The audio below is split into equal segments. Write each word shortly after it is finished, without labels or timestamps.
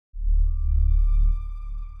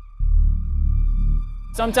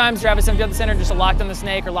Sometimes Travis sends you at the center just locked on the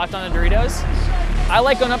snake or locked on the Doritos. I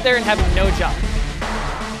like going up there and having no job.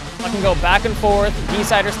 I can go back and forth,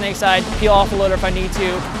 D-side or snake side, peel off the loader if I need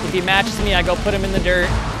to. If he matches me, I go put him in the dirt.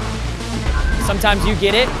 Sometimes you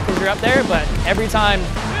get it because you're up there, but every time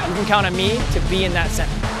you can count on me to be in that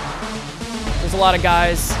center. There's a lot of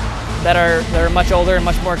guys that are much older and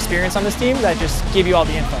much more experienced on this team that just give you all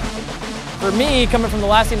the info. For me, coming from the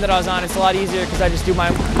last team that I was on, it's a lot easier because I just do my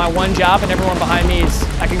one job and everyone behind me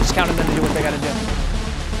I can just count on them to do what they gotta do.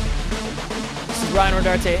 This is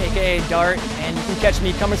Rodarte, aka Dart, and you can catch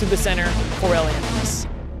me coming through the center for Relentless.